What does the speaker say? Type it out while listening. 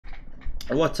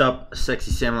What's up, sexy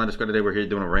Sam Squad? Today we're here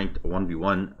doing a ranked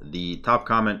 1v1. The top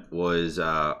comment was,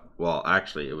 well,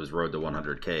 actually, it was Road to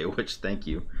 100K, which, thank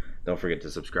you. Don't forget to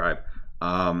subscribe.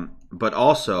 But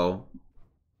also,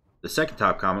 the second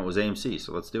top comment was AMC,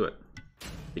 so let's do it.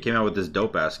 He came out with this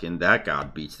dope-ass skin. That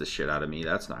god beats the shit out of me.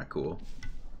 That's not cool.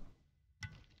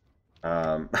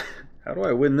 How do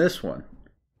I win this one?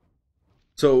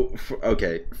 So,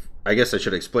 okay, I guess I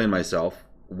should explain myself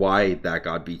why that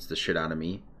god beats the shit out of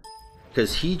me.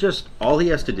 Because he just, all he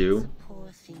has to do,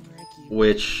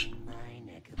 which,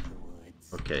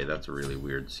 okay, that's a really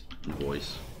weird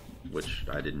voice, which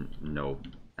I didn't know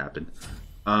happened.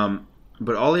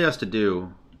 But all he has to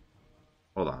do,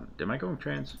 hold on, am I going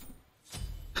trans?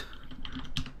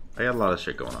 I got a lot of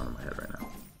shit going on in my head right now.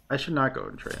 I should not go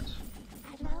in trans.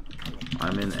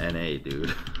 I'm in NA,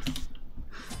 dude.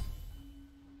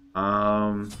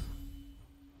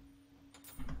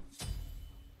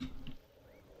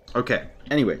 Okay,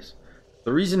 anyways,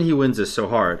 the reason he wins this so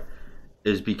hard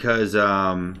is because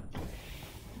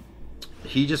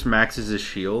he just maxes his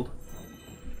shield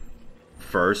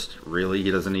first. Really, he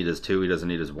doesn't need his 2, he doesn't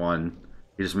need his 1.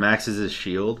 He just maxes his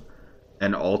shield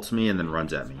and ults me and then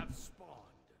runs at me.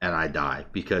 And I die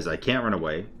because I can't run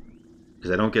away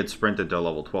because I don't get sprint until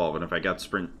level 12. And if I got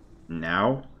sprint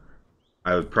now,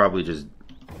 I would probably just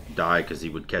die because he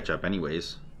would catch up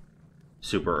anyways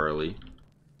super early.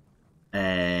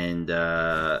 And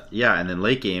yeah, and then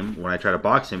late game when I try to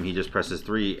box him, he just presses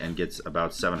 3 and gets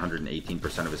about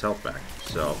 718% of his health back.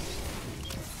 So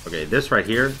okay, this right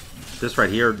here,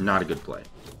 not a good play.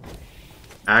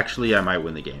 Actually, I might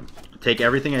win the game. Take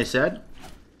everything I said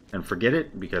and forget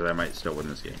it, because I might still win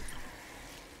this game.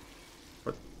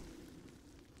 What?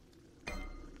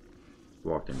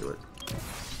 Walked into it.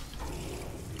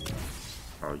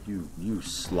 Oh, you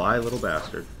sly little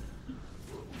bastard.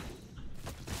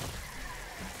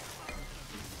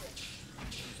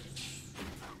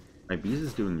 My bees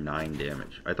is doing 9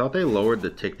 damage. I thought they lowered the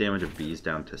tick damage of bees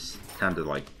down to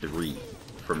like 3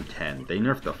 from 10. They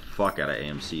nerfed the fuck out of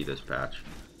AMC this patch.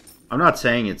 I'm not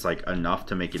saying it's like enough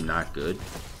to make him not good,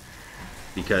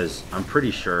 because I'm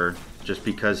pretty sure just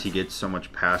because he gets so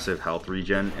much passive health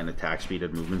regen and attack speed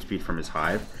and movement speed from his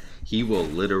hive, he will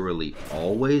literally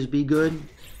always be good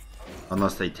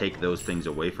unless they take those things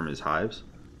away from his hives.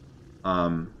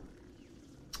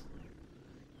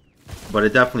 But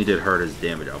it definitely did hurt his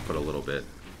damage output a little bit.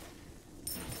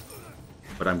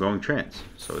 But I'm going trans,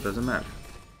 so it doesn't matter.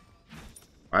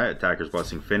 Alright, Attacker's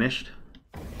Blessing finished.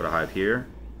 Put a hive here.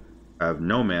 I have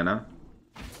no mana.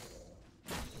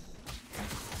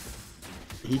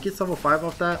 He gets level 5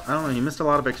 off that? I don't know, he missed a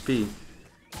lot of XP.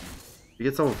 If he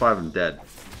gets level 5, I'm dead.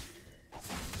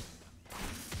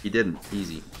 He didn't.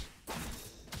 Easy.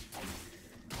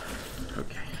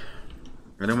 Okay.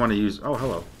 I didn't want to use... Oh,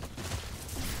 hello.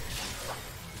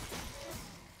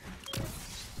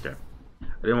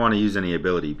 I didn't want to use any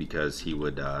ability because he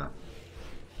would,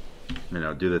 you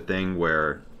know, do the thing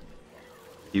where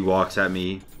he walks at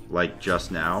me like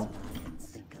just now,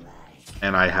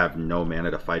 and I have no mana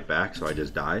to fight back, so I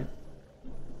just die.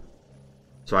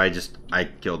 So I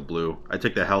killed blue. I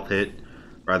took the health hit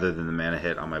rather than the mana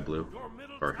hit on my blue,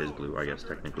 or his blue, I guess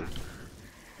technically.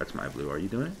 That's my blue. Are you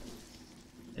doing it?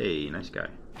 Hey, nice guy.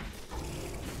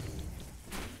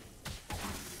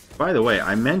 By the way,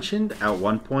 I mentioned at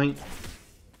one point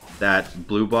that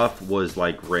blue buff was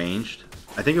like ranged.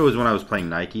 I think it was when I was playing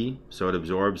Nike, so it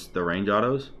absorbs the range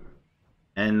autos.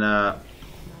 And I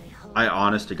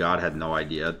honest to God had no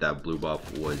idea that blue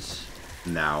buff was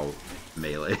now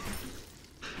melee.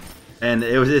 And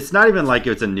it's not even like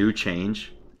it's a new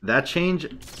change. That change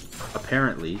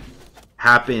apparently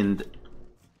happened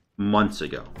months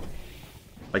ago.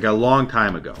 Like a long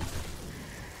time ago.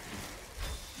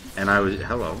 And I was,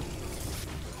 hello.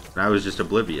 And I was just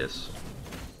oblivious.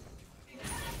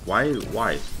 Why do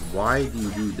you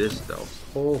do this though?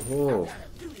 Oh,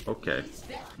 okay.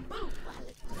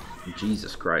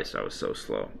 Jesus Christ, I was so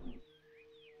slow.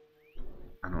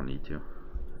 I don't need to.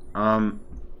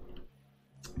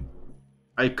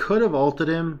 I could have ulted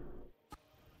him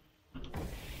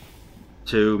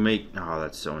to make... Oh,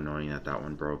 that's so annoying that that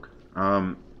one broke.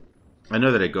 I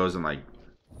know that it goes in like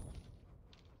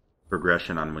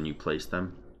progression on when you place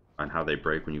them, on how they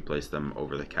break when you place them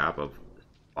over the cap of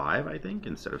 5, I think,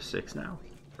 instead of 6 now,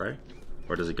 right?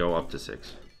 Or does it go up to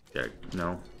 6? Yeah,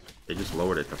 no. They just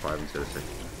lowered it to 5 instead of 6.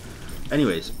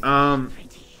 Anyways,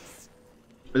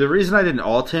 the reason I didn't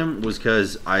ult him was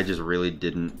because I just really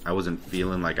didn't, I wasn't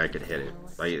feeling like I could hit it.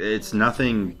 Like, it's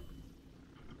nothing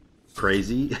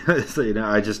crazy. So, you know,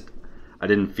 I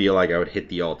didn't feel like I would hit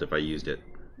the ult if I used it.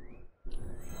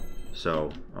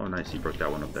 So, oh nice, he broke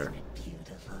that one up there.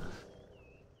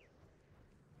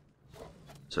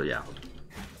 So yeah.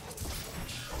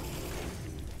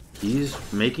 He's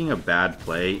making a bad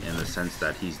play in the sense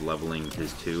that he's leveling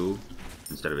his 2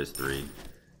 instead of his 3.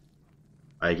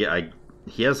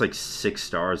 He has like 6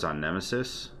 stars on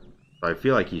Nemesis. So I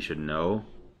feel like he should know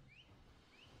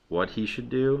what he should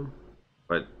do,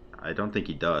 but I don't think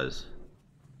he does.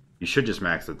 You should just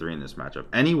max the 3 in this matchup.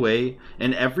 Anyway,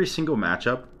 in every single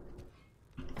matchup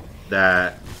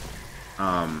that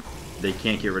they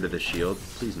can't get rid of the shield,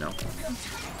 please no.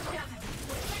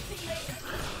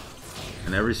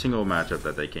 In every single matchup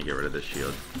that they can't get rid of the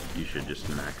shield, you should just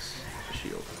max the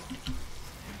shield.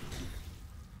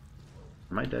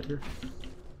 Am I dead here?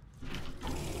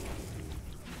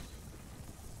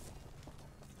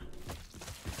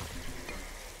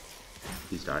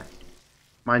 Please die.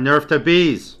 My nerf to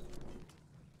bees!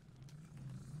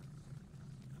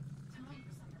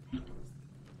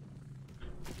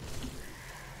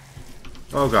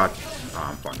 Oh god. Oh,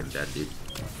 I'm fucking dead, dude.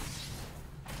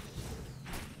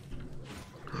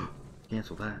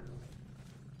 Cancel that.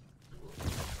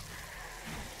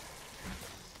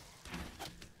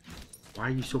 Why are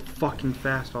you so fucking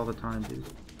fast all the time, dude?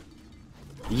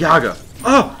 Yaga!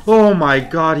 Oh! Oh my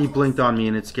god, he blinked on me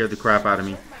and it scared the crap out of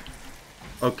me.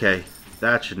 Okay,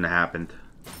 that shouldn't have happened.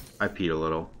 I peed a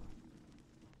little.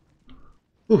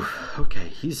 Oof, okay,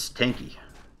 he's tanky.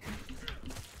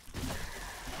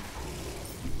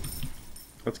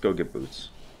 Let's go get boots.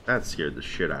 That scared the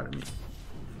shit out of me.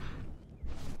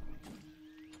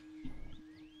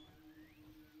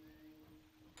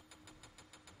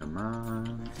 Come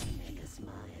on.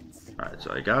 Alright,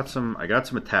 so I got some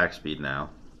attack speed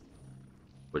now,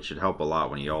 which should help a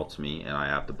lot when he ults me and I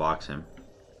have to box him.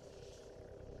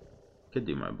 Could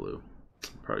do my blue.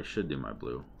 Probably should do my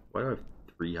blue. Why do I have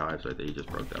 3 hives right there? He just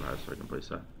broke that hive so I can place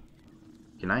that.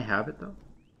 Can I have it though?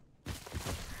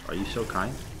 Are you so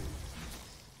kind?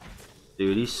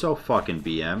 Dude, he's so fucking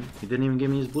BM. He didn't even give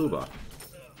me his blue buff.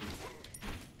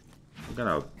 What kind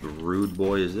of rude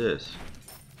boy is this?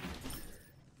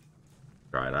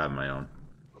 Alright, I have my own.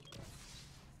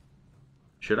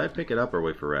 Should I pick it up or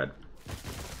wait for red?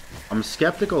 I'm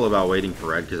skeptical about waiting for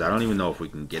red because I don't even know if we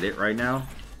can get it right now.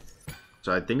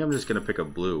 So I think I'm just going to pick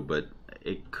up blue, but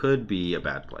it could be a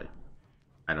bad play.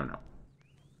 I don't know.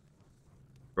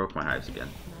 Broke my hives again.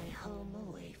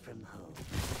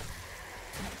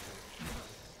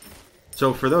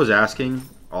 So for those asking,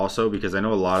 also, because I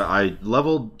know I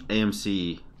leveled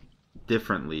AMC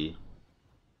differently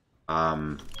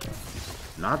not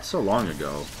so long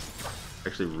ago.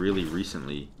 Actually, really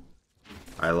recently,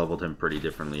 I leveled him pretty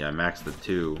differently. I maxed the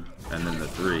 2 and then the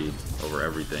 3 over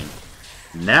everything.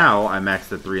 Now I max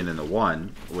the 3 and then the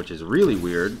 1, which is really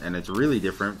weird, and it's really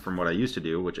different from what I used to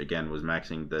do, which again was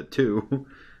maxing the 2.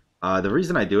 The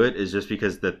reason I do it is just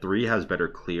because the 3 has better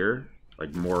clear,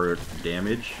 like more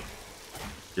damage,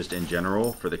 just in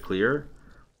general for the clear,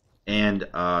 and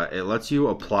it lets you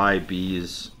apply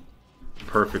bees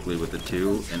perfectly with the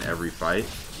 2 in every fight.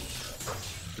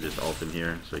 Just ult him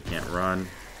here so he can't run.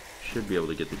 Should be able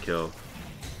to get the kill.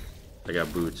 I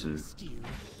got boots and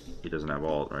he doesn't have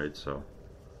ult, right? So,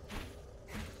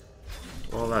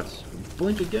 well, that's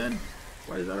blink again.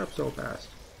 Why is that up so fast?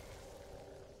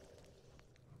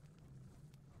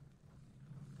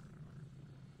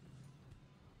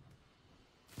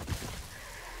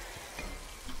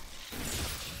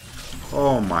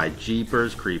 Oh my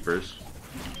jeepers creepers.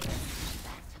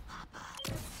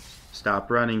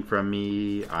 Stop running from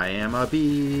me. I am a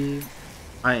bee.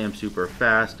 I am super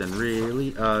fast and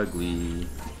really ugly.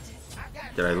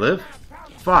 Did I live?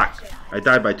 Fuck! I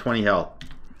died by 20 health.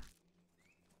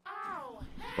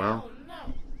 Well,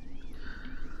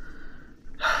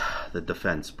 the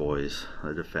defense, boys.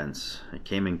 The defense. It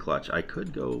came in clutch. I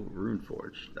could go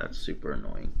Runeforge. That's super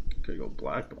annoying. I could go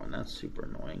Blackthorn. That's super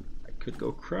annoying. I could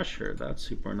go Crusher. That's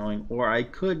super annoying. Or I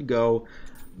could go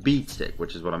Beat Stick,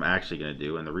 which is what I'm actually going to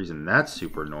do. And the reason that's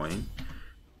super annoying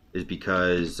is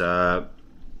because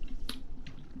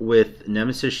with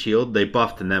Nemesis Shield, they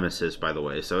buffed the Nemesis, by the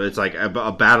way. So it's like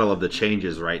a battle of the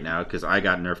changes right now, because I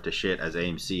got nerfed to shit as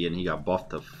AMC and he got buffed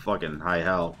to fucking high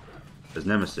hell as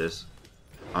Nemesis.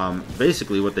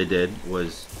 Basically what they did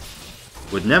was,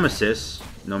 with Nemesis,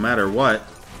 no matter what...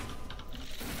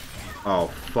 Oh,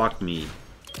 fuck me.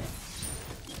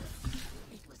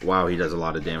 Wow, he does a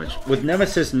lot of damage. With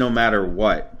Nemesis, no matter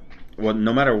what,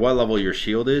 no matter what level your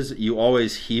shield is, you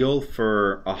always heal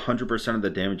for 100% of the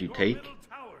damage you take.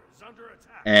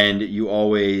 And you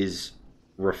always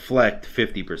reflect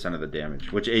 50% of the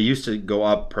damage, which it used to go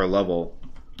up per level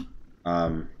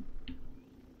of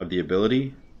the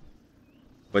ability.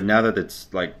 But now that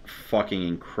it's like fucking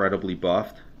incredibly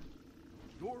buffed,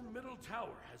 your middle tower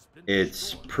has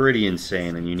it's pretty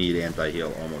insane, and you need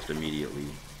anti-heal almost immediately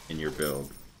in your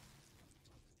build.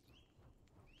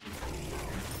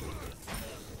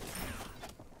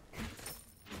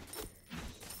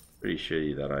 Pretty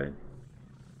shitty that I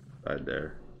died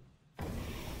there.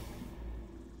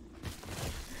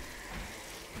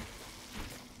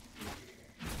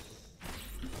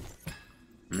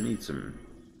 I'm gonna need some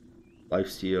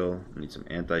lifesteal, I need some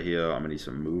anti-heal, I'm gonna need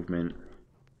some movement.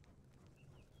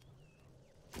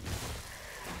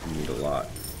 I need a lot.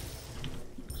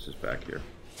 It's just back here.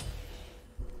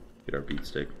 Get our beat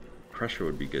stick. Crusher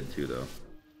would be good too, though.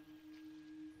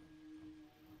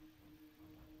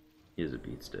 He is a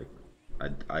beat stick.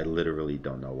 I literally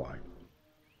don't know why.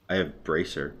 I have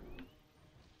bracer.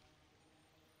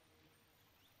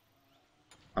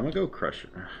 I'm gonna go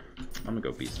crusher. I'm gonna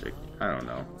go beat stick. I don't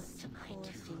know.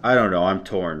 I don't know. I'm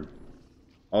torn.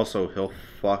 Also, he'll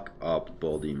fuck up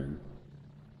Bull Demon.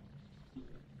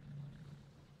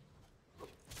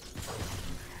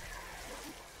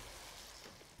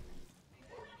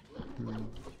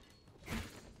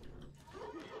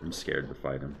 I'm scared to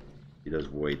fight him. He does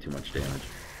way too much damage.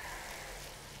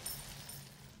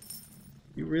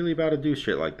 You really about to do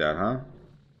shit like that, huh?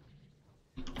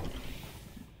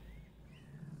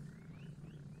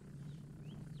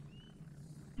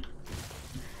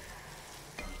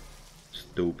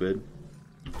 Stupid.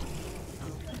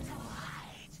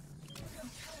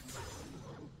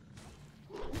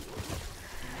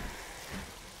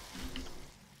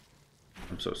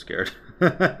 I'm so scared.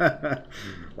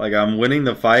 Like, I'm winning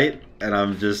the fight, and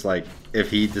I'm just like,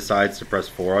 if he decides to press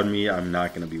 4 on me, I'm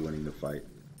not going to be winning the fight.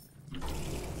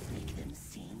 Make them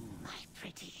sing my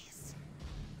pretties.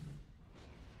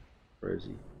 Where is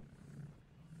he?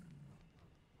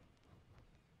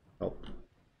 Help.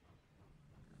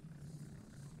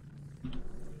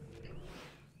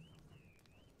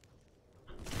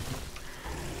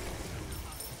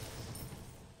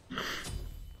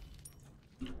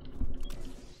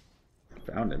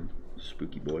 Found him.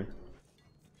 Spooky boy.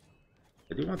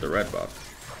 I do want the red buff.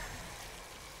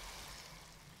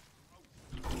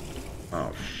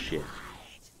 Oh shit.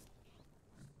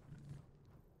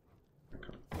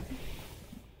 Okay.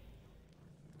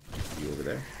 You over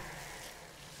there?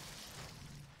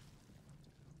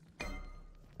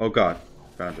 Oh god.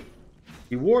 Found him.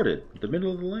 He warded the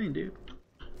middle of the lane, dude.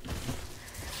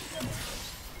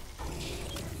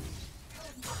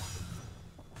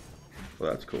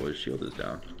 Well, that's cool. His shield is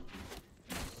down.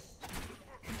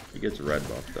 He gets a red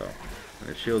buff, though. And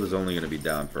his shield is only going to be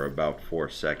down for about 4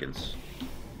 seconds.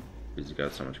 Because he's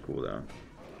got so much cooldown.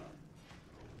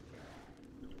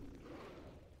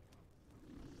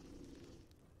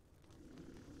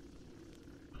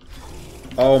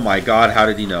 Oh my god, how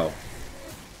did he know?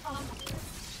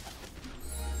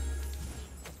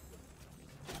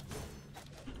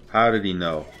 How did he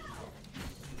know?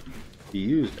 He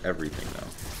used everything, though.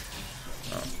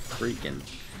 Oh, freaking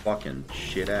fucking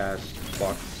shit ass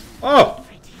fuck. Oh!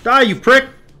 Die, you prick!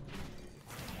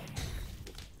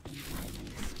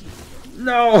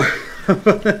 No!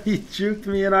 He juked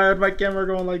me and I had my camera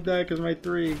going like that because my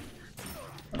 3.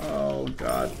 Oh,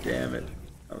 god damn it.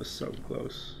 That was so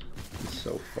close. He's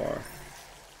so far.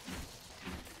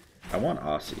 I want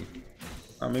Aussie.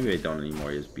 Oh, maybe I don't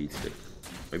anymore. He has beat stick.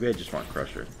 Maybe I just want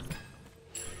Crusher.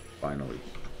 Finally.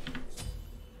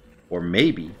 Or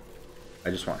maybe I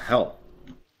just want health.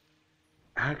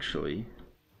 Actually,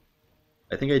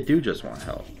 I think I do just want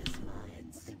health.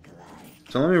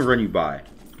 So let me run you by.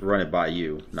 Run it by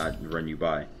you, not run you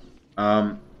by.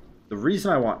 The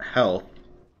reason I want health,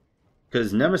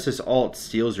 because Nemesis ult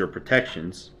steals your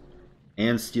protections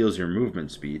and steals your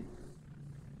movement speed.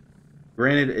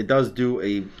 Granted, it does do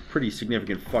a pretty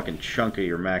significant fucking chunk of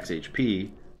your max HP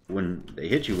when they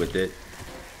hit you with it.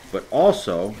 But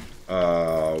also,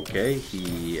 okay,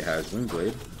 he has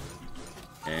Wingblade.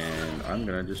 And I'm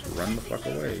gonna just run the fuck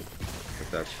away, if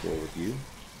that's cool with you.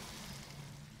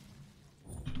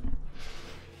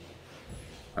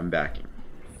 I'm backing.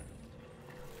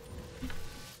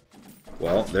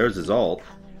 Well, there's his ult.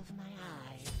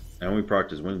 And we procced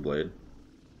his Wingblade.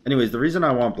 Anyways, the reason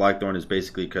I want Blackthorn is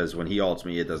basically because when he ults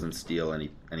me, it doesn't steal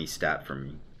any stat from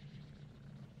me.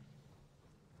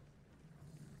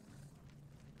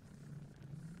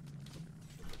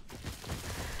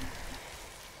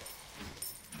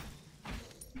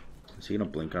 Is he gonna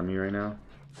blink on me right now?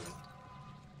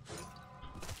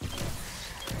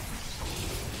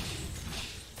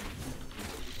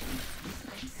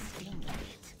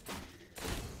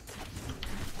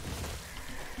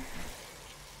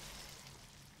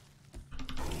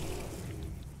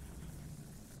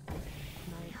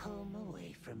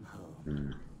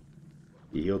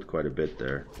 He healed quite a bit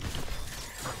there.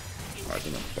 Oh, I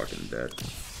think I'm fucking dead.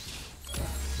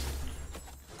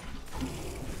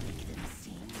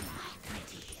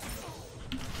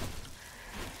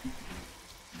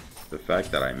 The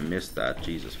fact that I missed that,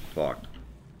 Jesus fuck.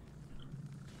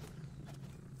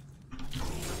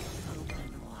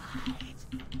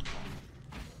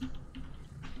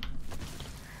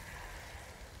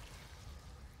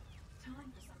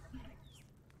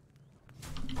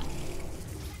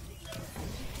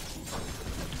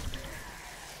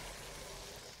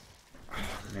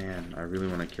 Man, I really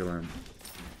want to kill him.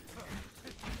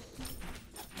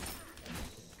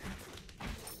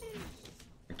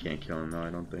 I can't kill him though, I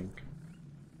don't think.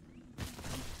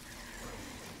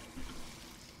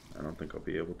 I don't think I'll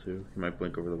be able to. He might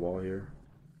blink over the wall here.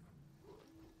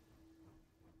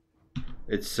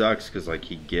 It sucks because like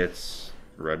he gets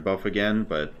red buff again,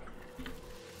 but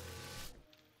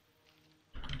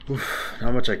oof,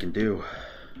 not much I can do.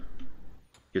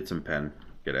 Get some pen,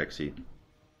 get Xe.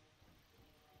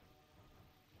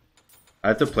 I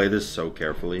have to play this so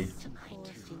carefully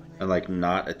and like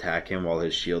not attack him while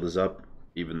his shield is up,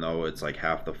 even though it's like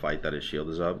half the fight that his shield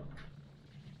is up.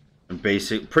 And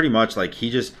pretty much like he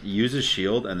just uses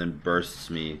shield and then bursts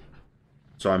me,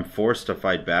 so I'm forced to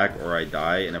fight back or I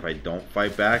die. And if I don't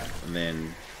fight back,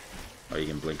 then oh, he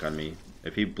can blink on me.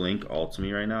 If he blink ults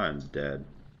me right now, I'm dead.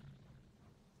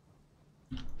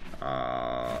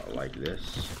 Like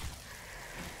this.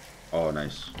 Oh,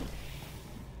 nice.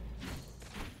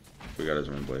 We got his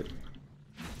wind blade.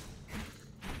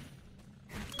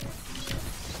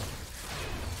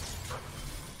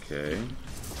 Okay.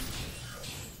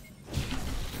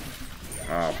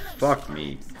 Oh, fuck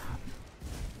me.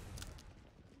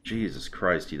 Jesus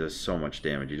Christ, he does so much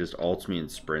damage. He just ults me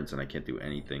and sprints and I can't do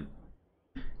anything.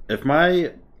 If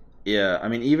my... Yeah, I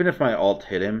mean, even if my ult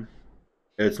hit him,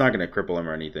 it's not going to cripple him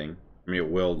or anything. I mean,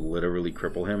 it will literally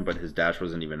cripple him, but his dash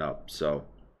wasn't even up, so...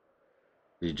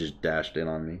 He just dashed in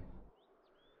on me.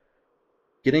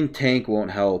 Getting tank won't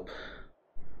help.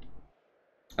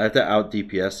 I have to out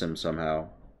DPS him somehow.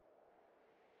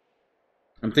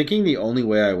 I'm thinking the only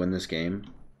way I win this game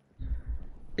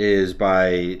is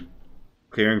by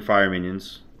clearing fire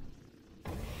minions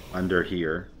under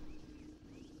here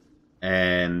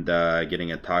and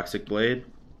getting a toxic blade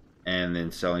and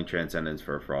then selling transcendence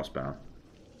for a frostbound.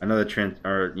 I know that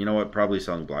or you know what, probably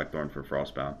selling blackthorn for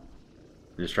frostbound.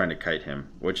 I'm just trying to kite him,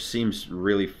 which seems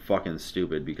really fucking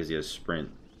stupid because he has sprint,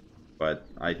 but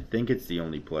I think it's the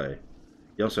only play.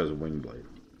 He also has a wing blade.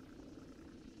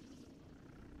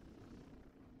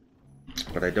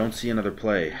 But I don't see another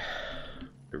play.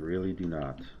 I really do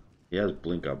not. He has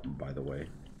blink up, by the way.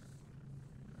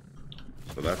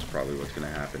 So that's probably what's going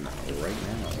to happen right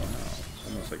now. Wow. It's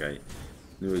almost like I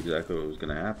knew exactly what was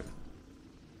going to happen.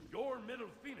 Your middle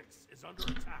phoenix is under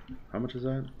attack. How much is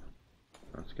that?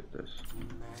 Let's get this.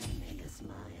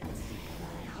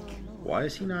 Why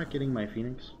is he not getting my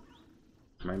phoenix?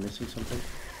 Am I missing something?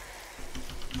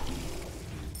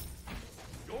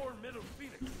 Your middle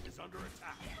phoenix is under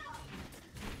attack.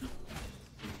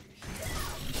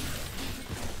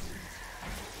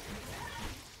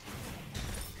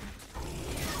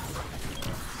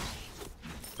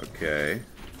 Okay,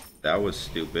 that was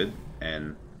stupid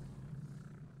and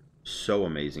so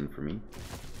amazing for me.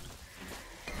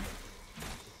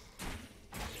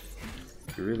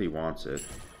 He really wants it.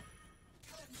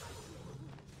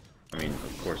 I mean,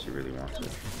 of course he really wants it.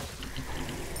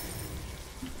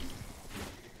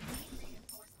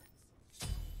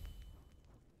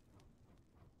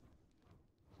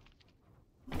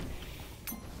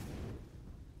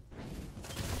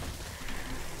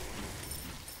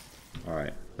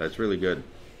 Alright, that's really good.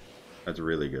 That's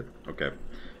really good. Okay.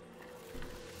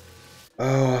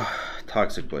 Oh,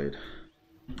 Toxic Blade.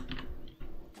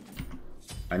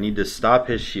 I need to stop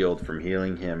his shield from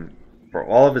healing him for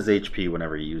all of his HP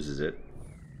whenever he uses it.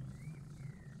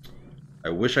 I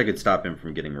wish I could stop him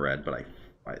from getting red, but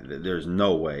there's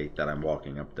no way that I'm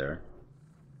walking up there.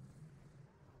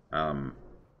 I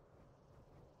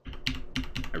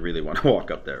really want to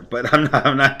walk up there, but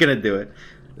I'm not gonna do it.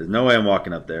 There's no way I'm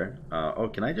walking up there. Oh,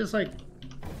 can I just like...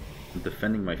 I'm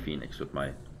defending my Phoenix with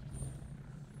my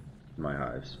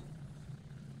hives.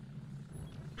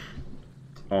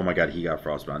 Oh my god, he got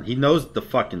Frostbound. He knows the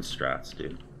fucking strats,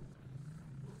 dude.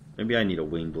 Maybe I need a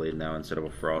Wing Blade now instead of a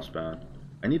Frostbound.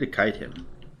 I need to kite him.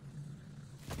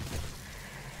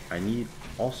 I need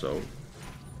also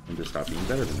him to stop being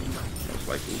better than me, most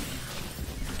likely.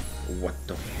 What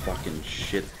the fucking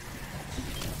shit?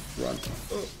 Run.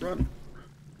 Oh, run.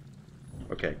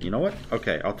 Okay, you know what?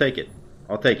 Okay, I'll take it.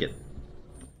 I'll take it.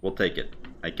 We'll take it.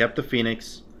 I kept the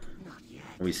Phoenix.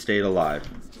 We stayed alive.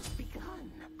 Just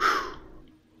begun.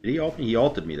 Did he ult me? He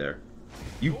ulted me there.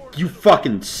 You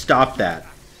fucking stop that.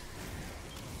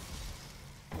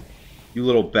 You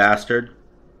little bastard.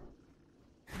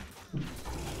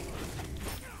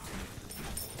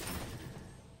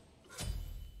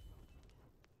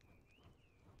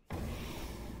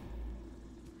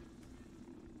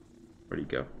 Where'd he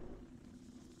go?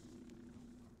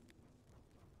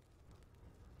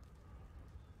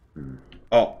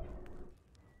 Oh.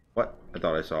 What? I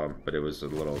thought I saw him, but it was a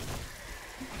little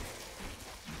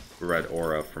red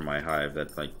aura from my hive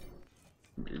that, like...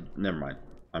 Never mind.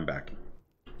 I'm back.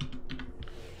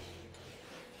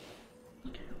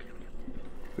 Okay.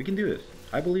 We can do this.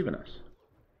 I believe in us.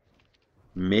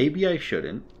 Maybe I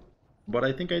shouldn't, but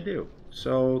I think I do.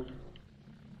 So...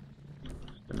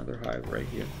 another hive right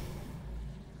here.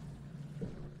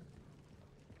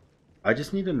 I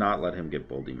just need to not let him get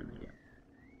Bull Demon again.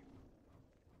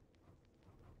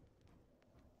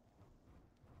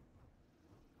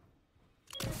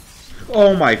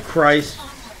 Oh my Christ!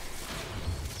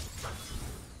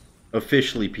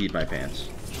 Officially peed my pants.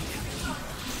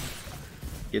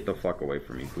 Get the fuck away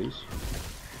from me, please.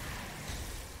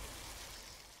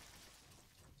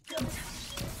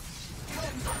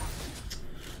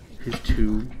 His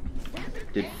 2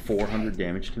 did 400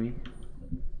 damage to me.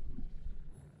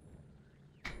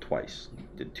 Twice.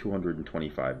 Did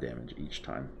 225 damage each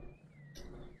time.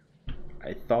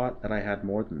 I thought that I had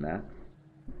more than that.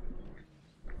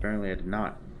 Apparently I did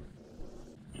not.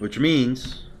 Which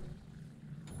means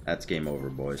that's game over,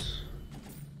 boys.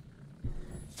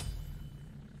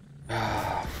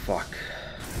 Ah, fuck.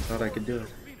 I thought I could do it.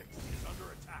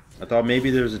 I thought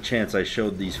maybe there was a chance I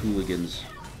showed these hooligans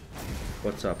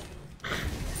what's up.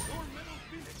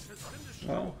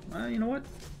 Well, you know what?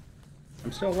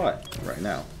 I'm still alive right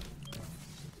now.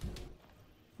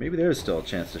 Maybe there is still a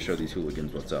chance to show these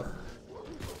hooligans what's up.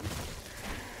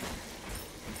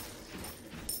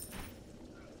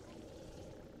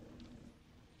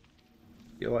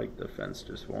 I feel like defense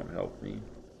just won't help me.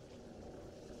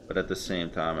 But at the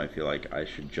same time, I feel like I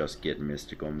should just get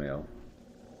Mystical Mail.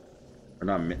 Or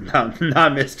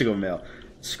not Mystical Mail.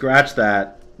 Scratch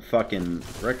that fucking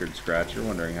record scratch. You're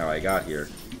wondering how I got here.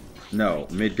 No,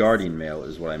 Midgardian Mail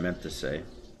is what I meant to say.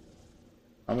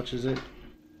 How much is it?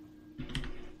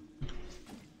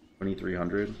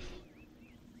 2,300.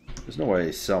 There's no way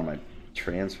I sell my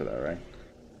trans for that, right?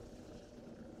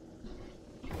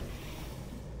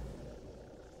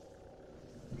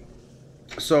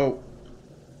 So,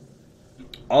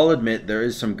 I'll admit there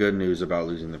is some good news about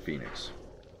losing the Phoenix.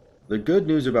 The good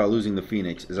news about losing the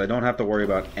Phoenix is I don't have to worry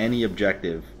about any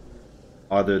objective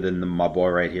other than my boy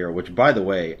right here, which, by the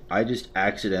way, I just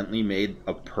accidentally made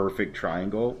a perfect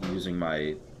triangle using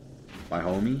my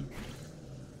homie,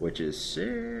 which is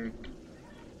sick.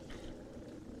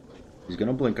 He's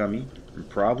gonna blink on me and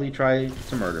probably try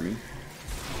to murder me.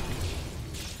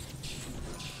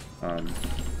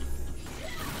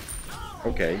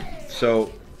 Okay,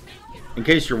 so in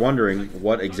case you're wondering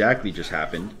what exactly just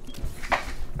happened,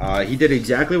 he did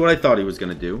exactly what I thought he was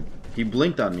gonna do. He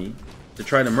blinked on me to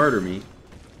try to murder me,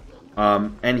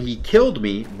 and he killed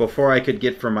me before I could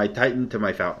get from my Titan to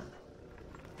my Fountain.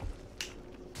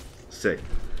 Sick.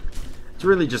 It's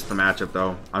really just the matchup,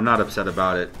 though. I'm not upset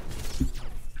about it.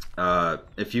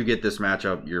 If you get this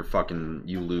matchup,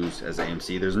 you lose as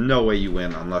AMC. There's no way you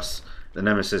win unless the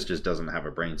Nemesis just doesn't have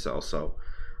a brain cell. So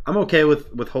I'm okay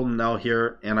with holding L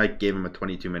here, and I gave him a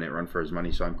 22-minute run for his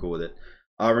money, so I'm cool with it.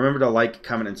 Remember to like,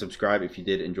 comment, and subscribe if you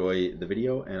did enjoy the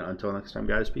video, and until next time,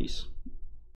 guys, peace.